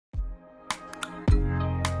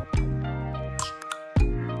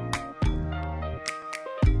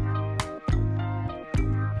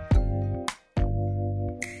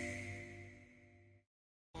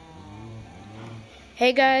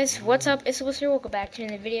Hey guys, what's up? It's Willis here. Welcome back to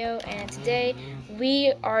another video, and today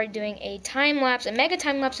we are doing a mega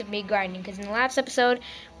time lapse of me grinding. Because in the last episode,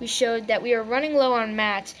 we showed that we are running low on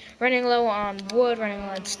mats, running low on wood, running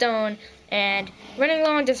low on stone, and running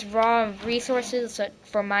low on just raw resources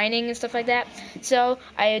for mining and stuff like that. So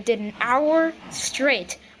I did an hour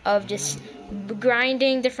straight of just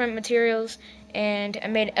grinding different materials, and I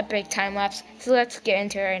made an epic time lapse. So let's get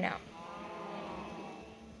into it right now.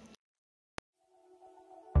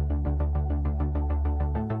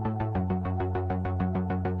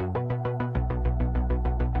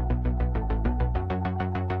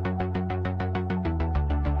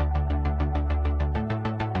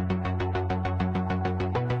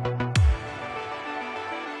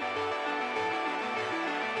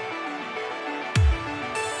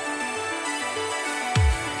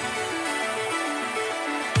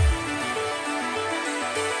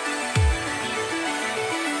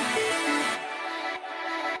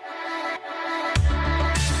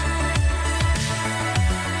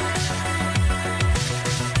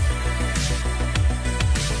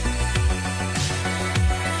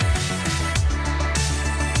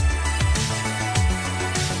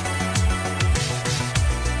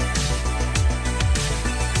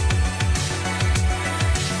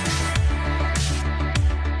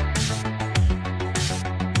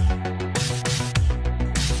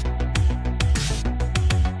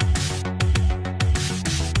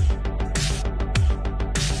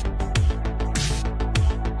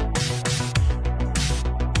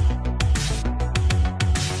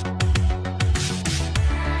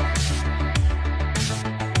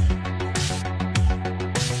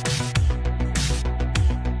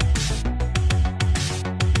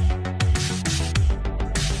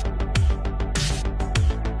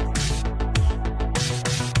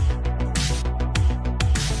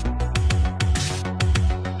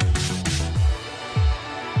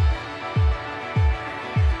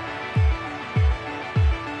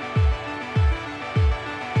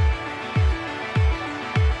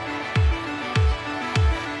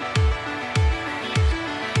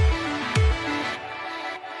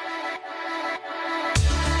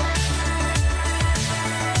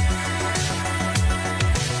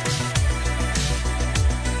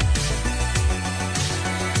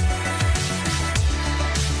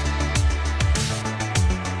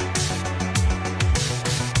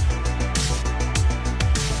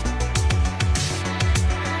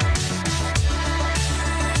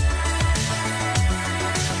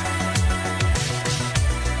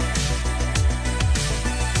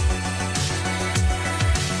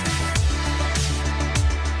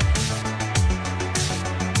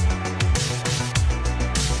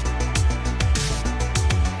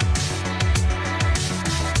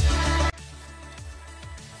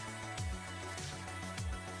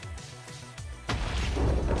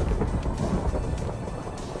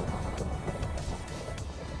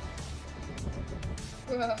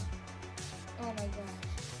 Bruh. Oh my gosh.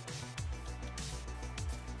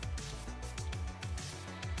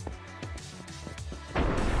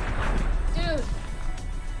 Dude.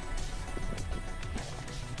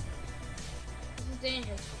 This is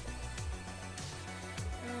dangerous.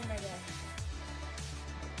 Oh my gosh.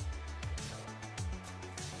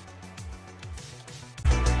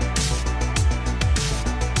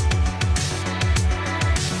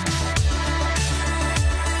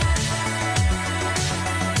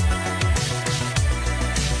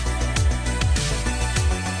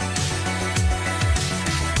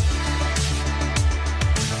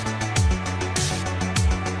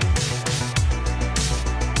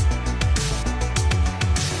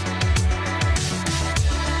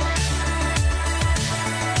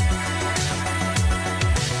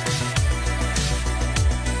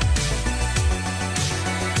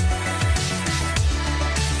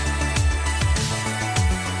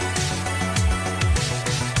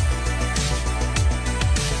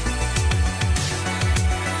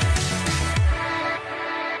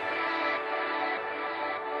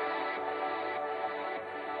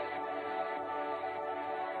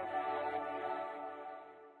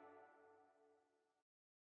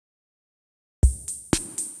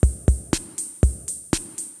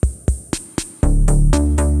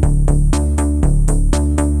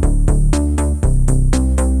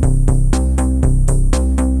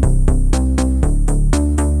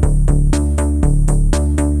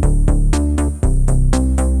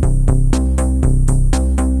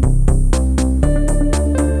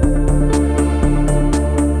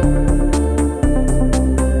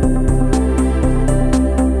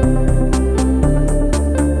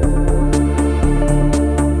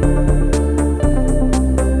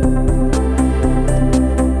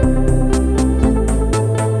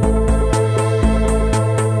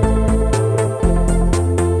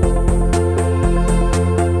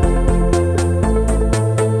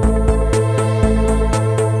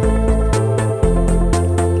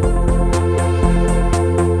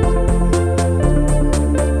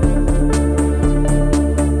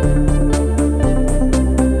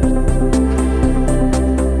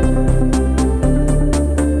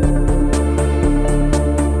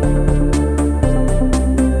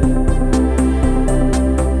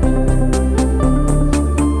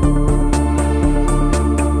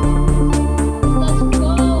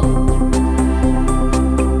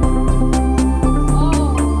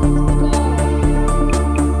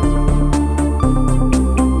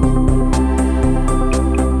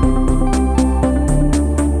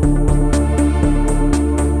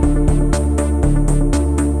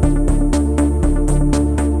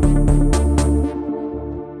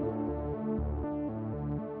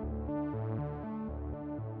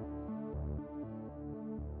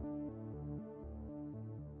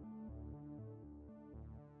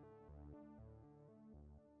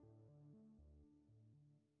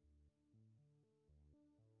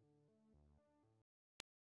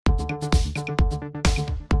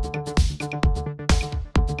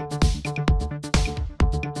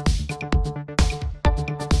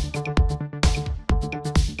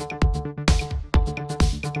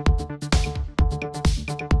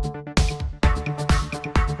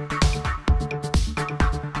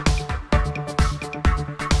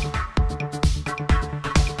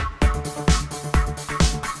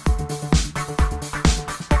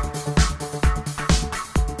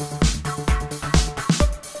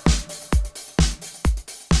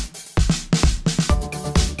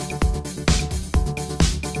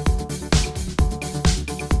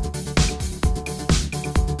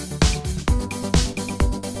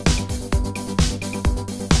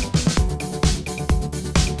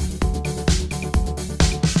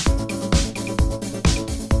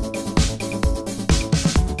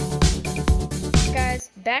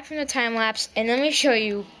 back from the time lapse, and let me show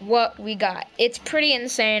you what we got. It's pretty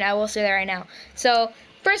insane, I will say that right now. So,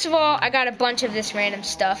 first of all, I got a bunch of this random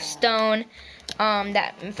stuff. Stone,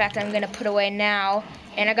 that, in fact, I'm going to put away now.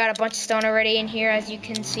 And I got a bunch of stone already in here, as you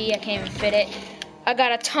can see. I can't even fit it. I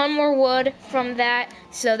got a ton more wood from that,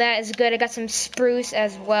 so that is good. I got some spruce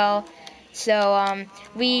as well. So,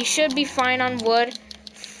 we should be fine on wood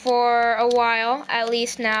for a while, at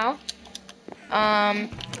least now.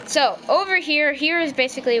 So over here is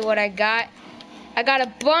basically what I got. I got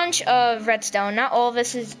a bunch of redstone. Not all of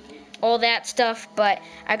this is all that stuff, but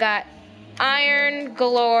I got iron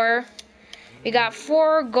galore. We got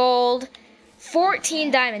 4 gold,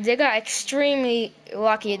 14 diamonds. I got extremely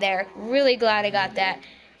lucky there. Really glad I got that.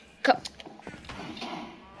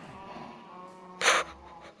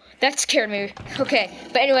 That scared me. Okay,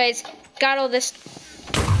 but anyways, got all this.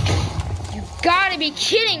 You gotta be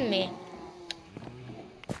kidding me.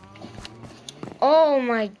 Oh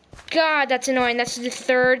my god, that's annoying. That's the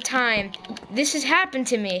 3rd time this has happened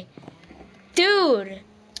to me. Dude.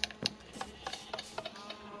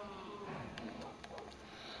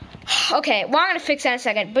 Okay, well, I'm going to fix that in a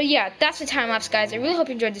second. But yeah, that's the time lapse, guys. I really hope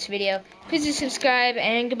you enjoyed this video. Please do subscribe,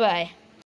 and goodbye.